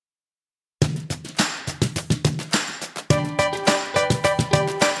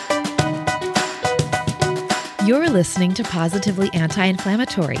You're listening to Positively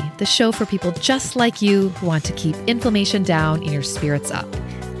Anti-Inflammatory, the show for people just like you who want to keep inflammation down and your spirits up.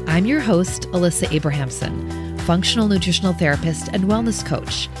 I'm your host, Alyssa Abrahamson, functional nutritional therapist and wellness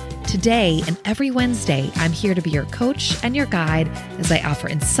coach. Today and every Wednesday, I'm here to be your coach and your guide as I offer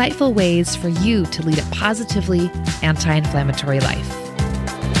insightful ways for you to lead a positively anti-inflammatory life.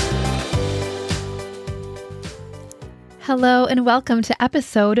 Hello and welcome to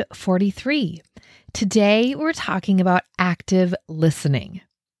episode 43. Today, we're talking about active listening.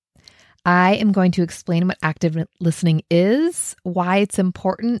 I am going to explain what active listening is, why it's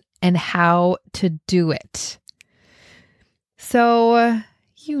important, and how to do it. So,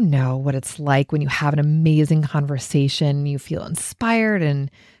 you know what it's like when you have an amazing conversation. You feel inspired and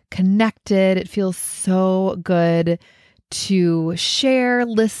connected. It feels so good to share,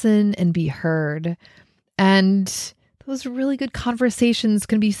 listen, and be heard. And those really good conversations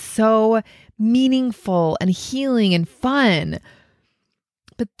can be so meaningful and healing and fun.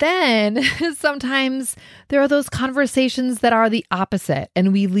 But then sometimes there are those conversations that are the opposite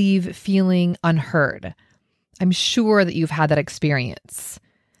and we leave feeling unheard. I'm sure that you've had that experience.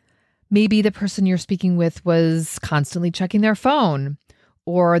 Maybe the person you're speaking with was constantly checking their phone,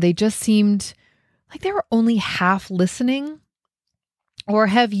 or they just seemed like they were only half listening. Or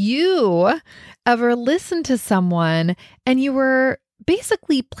have you ever listened to someone and you were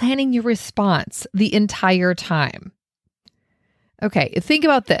basically planning your response the entire time? Okay, think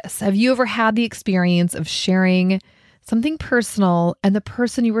about this. Have you ever had the experience of sharing something personal and the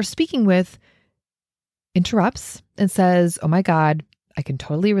person you were speaking with interrupts and says, "Oh my God, I can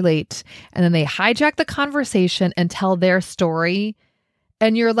totally relate." And then they hijack the conversation and tell their story.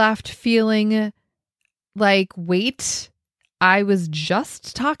 And you're left feeling like, wait, I was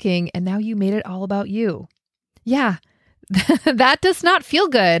just talking and now you made it all about you. Yeah, that does not feel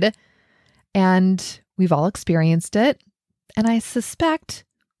good. And we've all experienced it. And I suspect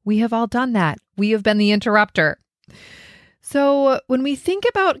we have all done that. We have been the interrupter. So when we think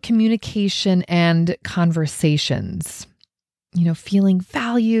about communication and conversations, feeling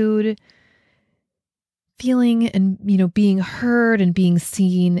valued, feeling and, being heard and being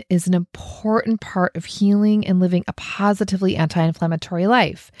seen is an important part of healing and living a positively anti-inflammatory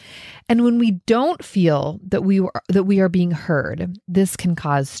life. And when we don't feel that we are being heard, this can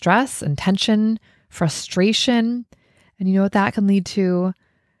cause stress and tension, frustration. And you know what that can lead to?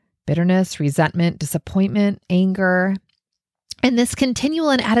 Bitterness, resentment, disappointment, anger. And this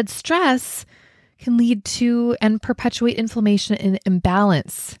continual and added stress can lead to and perpetuate inflammation and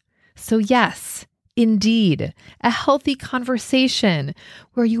imbalance. So yes, indeed, a healthy conversation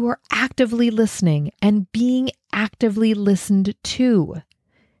where you are actively listening and being actively listened to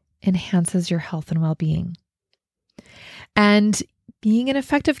enhances your health and well-being. And being an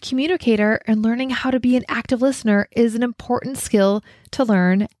effective communicator and learning how to be an active listener is an important skill to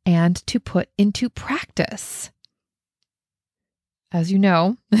learn and to put into practice. As you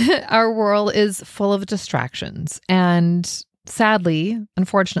know, our world is full of distractions, and sadly,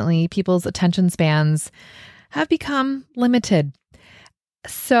 unfortunately, people's attention spans have become limited.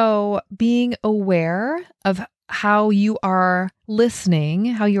 So being aware of how you are listening,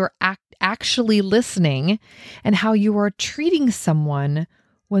 how you are actually listening, and how you are treating someone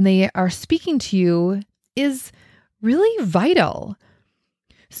when they are speaking to you is really vital.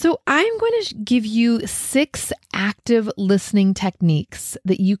 So I'm going to give you 6 active listening techniques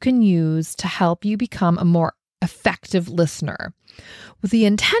that you can use to help you become a more effective listener, with the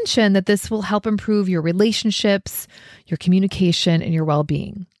intention that this will help improve your relationships, your communication, and your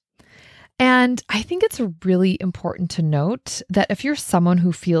well-being. And I think it's really important to note that if you're someone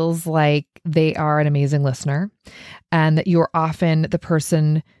who feels like they are an amazing listener and that you're often the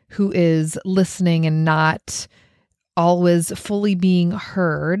person who is listening and not always fully being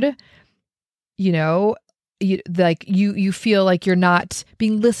heard, you feel like you're not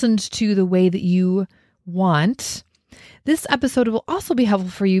being listened to the way that you want, this episode will also be helpful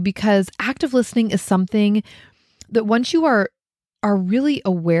for you because active listening is something that once you are really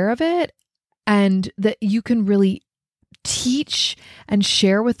aware of it and that you can really teach and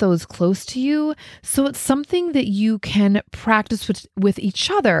share with those close to you. So it's something that you can practice with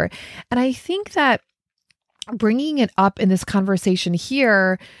each other. And I think that bringing it up in this conversation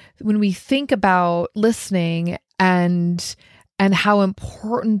here, when we think about listening and how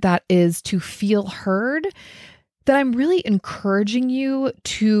important that is to feel heard, that I'm really encouraging you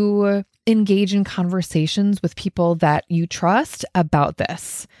to engage in conversations with people that you trust about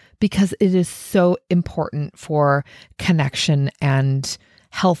this, because it is so important for connection and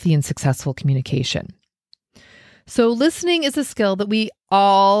healthy and successful communication. So listening is a skill that we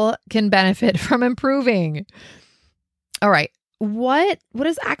all can benefit from improving. All right. What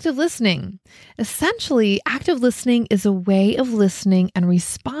is active listening? Essentially, active listening is a way of listening and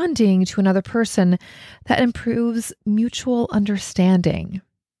responding to another person that improves mutual understanding.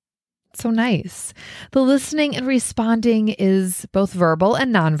 So nice. The listening and responding is both verbal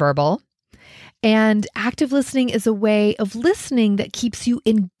and nonverbal. And active listening is a way of listening that keeps you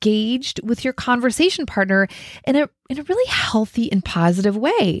engaged with your conversation partner in a really healthy and positive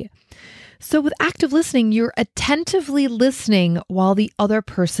way. So with active listening, you're attentively listening while the other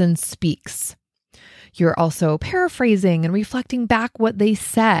person speaks. You're also paraphrasing and reflecting back what they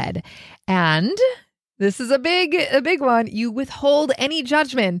said. And this is a big one. You withhold any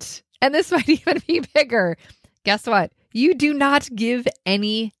judgment. And this might even be bigger. Guess what? You do not give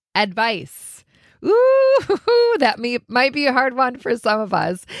any advice. Ooh, that might be a hard one for some of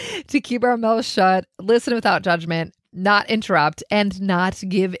us, to keep our mouths shut, listen without judgment, not interrupt, and not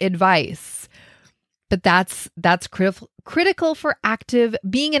give advice. But that's critical for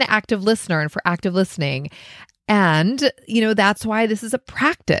being an active listener and for active listening. And, that's why this is a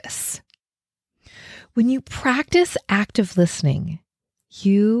practice. When you practice active listening,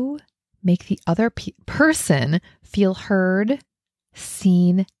 you make the other person feel heard,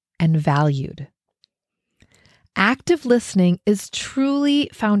 seen, and valued. Active listening is truly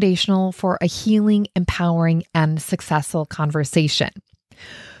foundational for a healing, empowering, and successful conversation.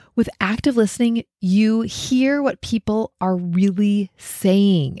 With active listening, you hear what people are really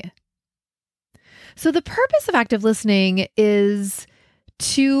saying. So the purpose of active listening is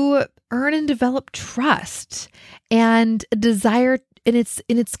to earn and develop trust and a desire. And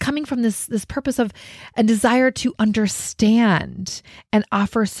it's coming from this purpose of a desire to understand and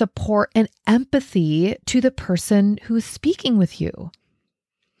offer support and empathy to the person who's speaking with you.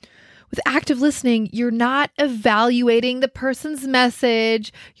 With active listening, you're not evaluating the person's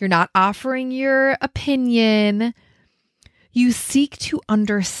message. You're not offering your opinion. You seek to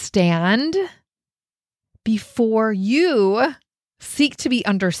understand before you seek to be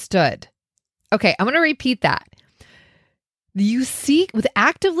understood. Okay, I'm going to repeat that. With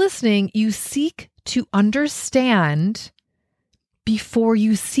active listening, you seek to understand before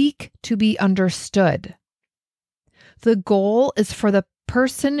you seek to be understood. The goal is for the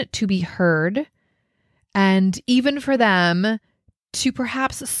person to be heard and even for them to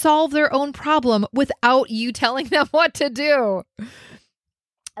perhaps solve their own problem without you telling them what to do.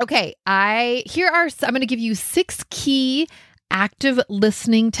 Okay, I'm going to give you 6 key active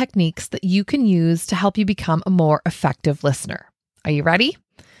listening techniques that you can use to help you become a more effective listener. Are you ready?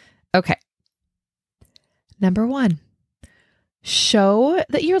 Okay. Number 1, show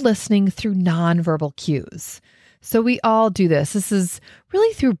that you're listening through nonverbal cues. So we all do this. This is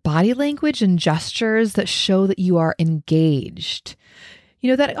really through body language and gestures that show that you are engaged.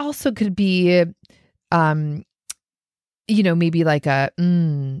 That also could be, maybe like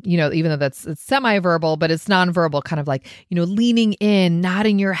even though it's semi-verbal, but it's nonverbal, kind of like, leaning in,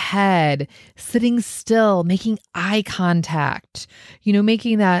 nodding your head, sitting still, making eye contact,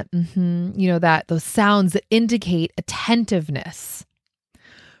 making that, those sounds that indicate attentiveness.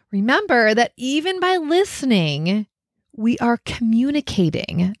 Remember that even by listening, we are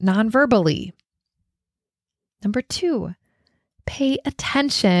communicating nonverbally. Number 2, pay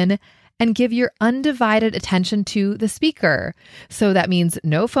attention and give your undivided attention to the speaker. So that means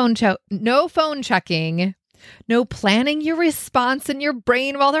no phone checking, no planning your response in your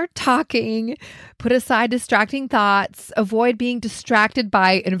brain while they're talking. Put aside distracting thoughts. Avoid being distracted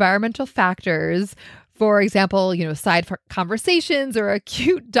by environmental factors. For example, side conversations or a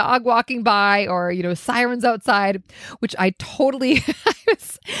cute dog walking by or, sirens outside, which I totally,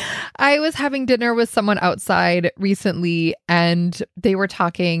 I was having dinner with someone outside recently and they were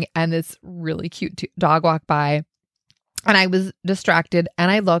talking and this really cute dog walked by and I was distracted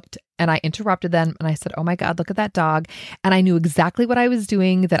and I looked and I interrupted them and I said, "Oh my God, look at that dog." And I knew exactly what I was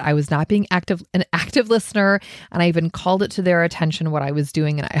doing, that I was not being an active listener. And I even called it to their attention what I was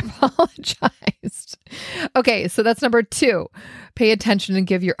doing and I apologized. Okay, so that's number 2. Pay attention and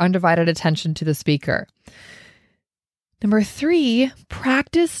give your undivided attention to the speaker. Number 3,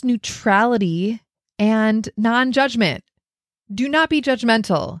 practice neutrality and non-judgment. Do not be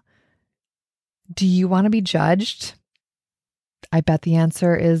judgmental. Do you want to be judged? I bet the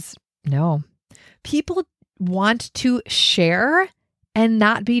answer is no. People want to share and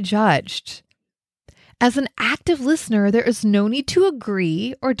not be judged. As an active listener, there is no need to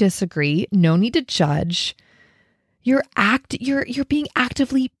agree or disagree, no need to judge. You're being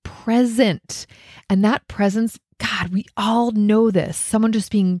actively present. And that presence, God, we all know this. Someone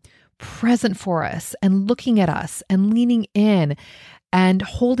just being present for us and looking at us and leaning in and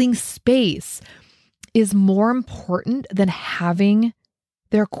holding space is more important than having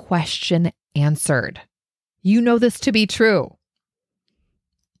their question answered. You know this to be true.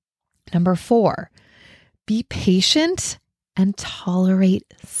 Number 4, be patient and tolerate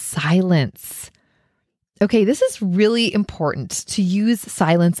silence. Okay, this is really important to use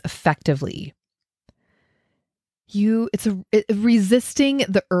silence effectively. Resisting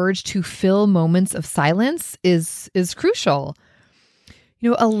the urge to fill moments of silence is crucial.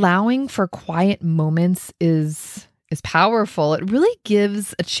 Allowing for quiet moments is powerful. It really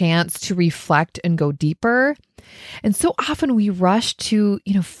gives a chance to reflect and go deeper. And so often we rush to,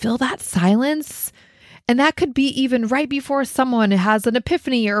 fill that silence. And that could be even right before someone has an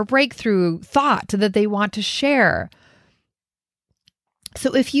epiphany or a breakthrough thought that they want to share.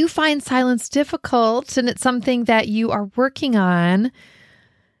 So if you find silence difficult and it's something that you are working on,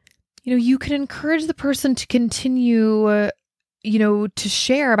 you can encourage the person to continue to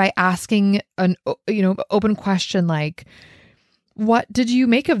share by asking an, open question like, what did you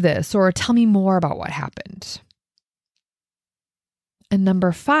make of this? Or tell me more about what happened. And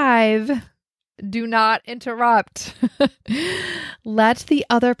number 5, do not interrupt. Let the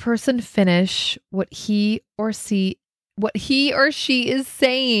other person finish what he or she is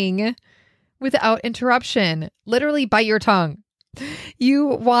saying without interruption. Literally bite your tongue. You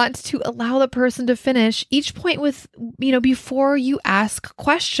want to allow the person to finish each point with, before you ask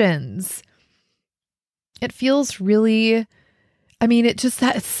questions. It feels really,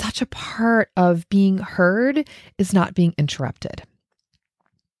 it's such a part of being heard is not being interrupted.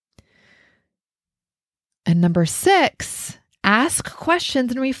 And number 6, ask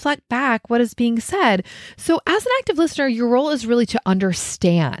questions and reflect back what is being said. So as an active listener, your role is really to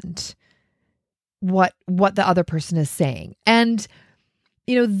understand what the other person is saying. And,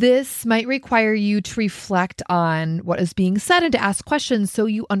 this might require you to reflect on what is being said and to ask questions so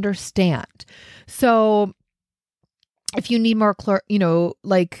you understand. So if you need more,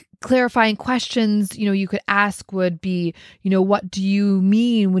 clarifying questions, you could ask would be, what do you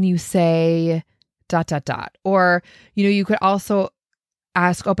mean when you say ... Or, you could also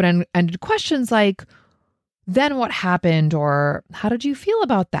ask open-ended questions like, then what happened? Or how did you feel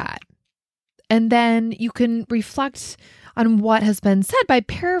about that? And then you can reflect on what has been said by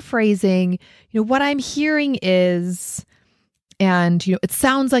paraphrasing, what I'm hearing is, and, it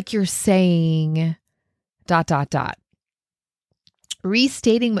sounds like you're saying ...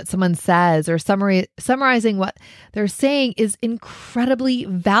 Restating what someone says or summarizing what they're saying is incredibly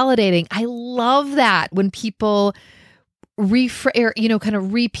validating. I love that when people kind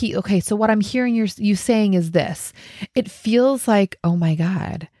of repeat, okay, so what I'm hearing you saying is this. It feels like, oh my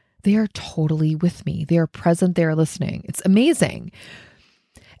God, they are totally with me. They are present. They are listening. It's amazing.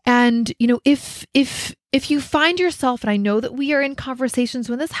 And, if you find yourself, and I know that we are in conversations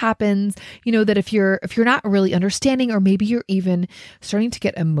when this happens, that if you're not really understanding, or maybe you're even starting to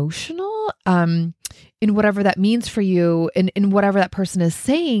get emotional, in whatever that means for you, in whatever that person is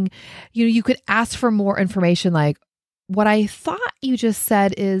saying, you could ask for more information like, what I thought you just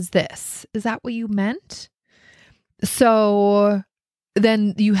said is this. Is that what you meant? So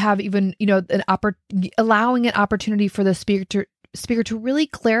then you have even, allowing an opportunity for the speaker to really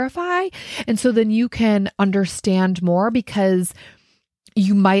clarify. And so then you can understand more because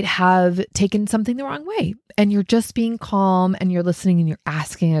you might have taken something the wrong way and you're just being calm and you're listening and you're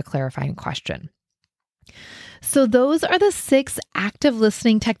asking a clarifying question. So those are the 6 active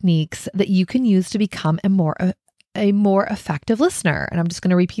listening techniques that you can use to become a more effective listener. And I'm just going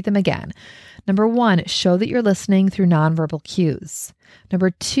to repeat them again. Number 1, show that you're listening through nonverbal cues. Number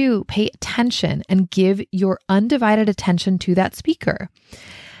 2, pay attention and give your undivided attention to that speaker.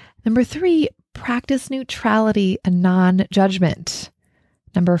 Number 3, practice neutrality and non-judgment.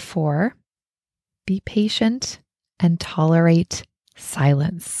 Number 4, be patient and tolerate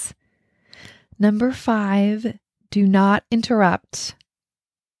silence. Number 5, do not interrupt.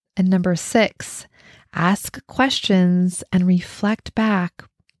 And number 6, ask questions and reflect back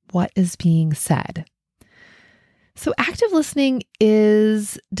what is being said. So active listening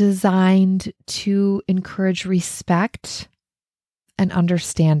is designed to encourage respect and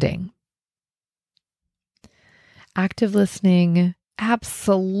understanding. Active listening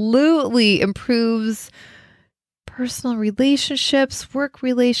absolutely improves personal relationships, work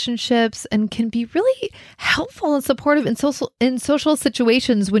relationships, and can be really helpful and supportive in social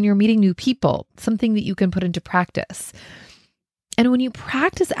situations when you're meeting new people, something that you can put into practice. And when you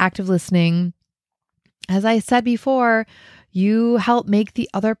practice active listening, as I said before, you help make the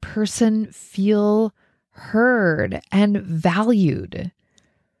other person feel heard and valued.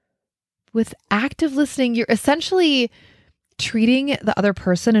 With active listening, you're essentially treating the other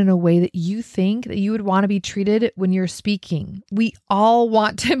person in a way that you think that you would want to be treated when you're speaking. We all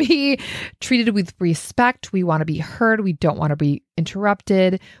want to be treated with respect. We want to be heard. We don't want to be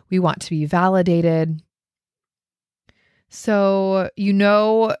interrupted. We want to be validated. So,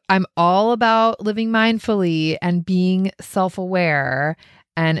 I'm all about living mindfully and being self-aware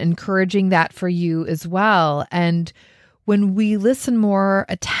and encouraging that for you as well. And when we listen more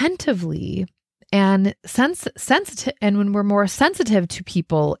attentively and sensitive, and when we're more sensitive to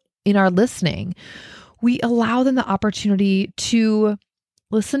people in our listening, we allow them the opportunity to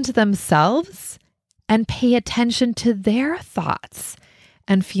listen to themselves and pay attention to their thoughts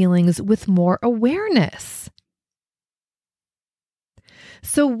and feelings with more awareness.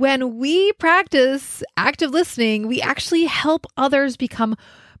 So when we practice active listening, we actually help others become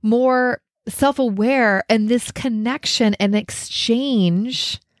more self-aware, and this connection and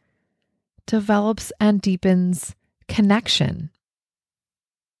exchange develops and deepens connection.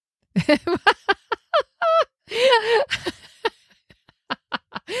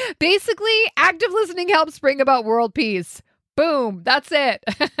 Basically, active listening helps bring about world peace. Boom, that's it.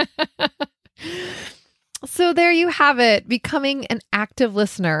 So there you have it. Becoming an active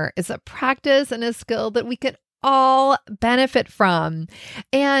listener is a practice and a skill that we can all benefit from.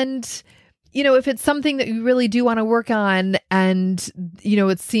 And, if it's something that you really do want to work on and,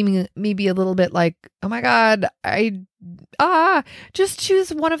 it's seeming maybe a little bit like, oh my God, just choose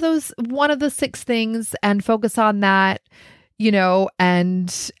one of the 6 things and focus on that,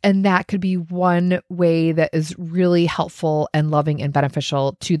 and that could be one way that is really helpful and loving and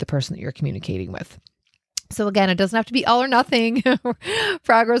beneficial to the person that you're communicating with. So again, it doesn't have to be all or nothing,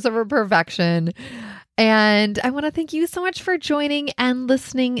 progress over perfection. And I want to thank you so much for joining and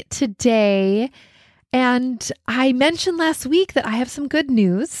listening today. And I mentioned last week that I have some good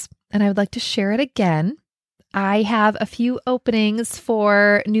news, and I would like to share it again. I have a few openings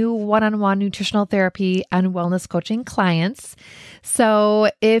for new one-on-one nutritional therapy and wellness coaching clients. So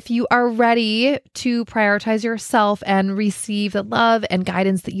if you are ready to prioritize yourself and receive the love and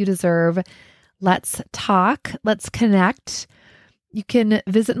guidance that you deserve, let's talk. Let's connect. You can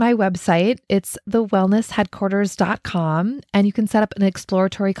visit my website. It's thewellnessheadquarters.com, and you can set up an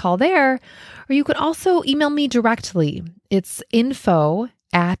exploratory call there, or you could also email me directly. It's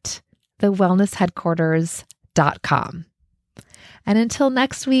info@thewellnessheadquarters.com. And until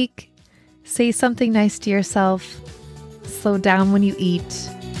next week, say something nice to yourself, slow down when you eat,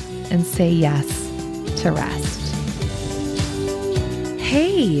 and say yes to rest.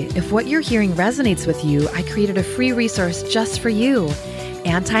 Hey, if what you're hearing resonates with you, I created a free resource just for you,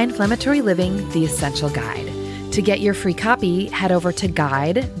 Anti-Inflammatory Living, The Essential Guide. To get your free copy, head over to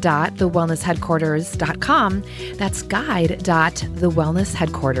guide.thewellnessheadquarters.com. That's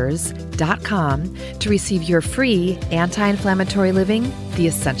guide.thewellnessheadquarters.com to receive your free Anti-Inflammatory Living, The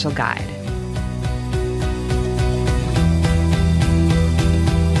Essential Guide.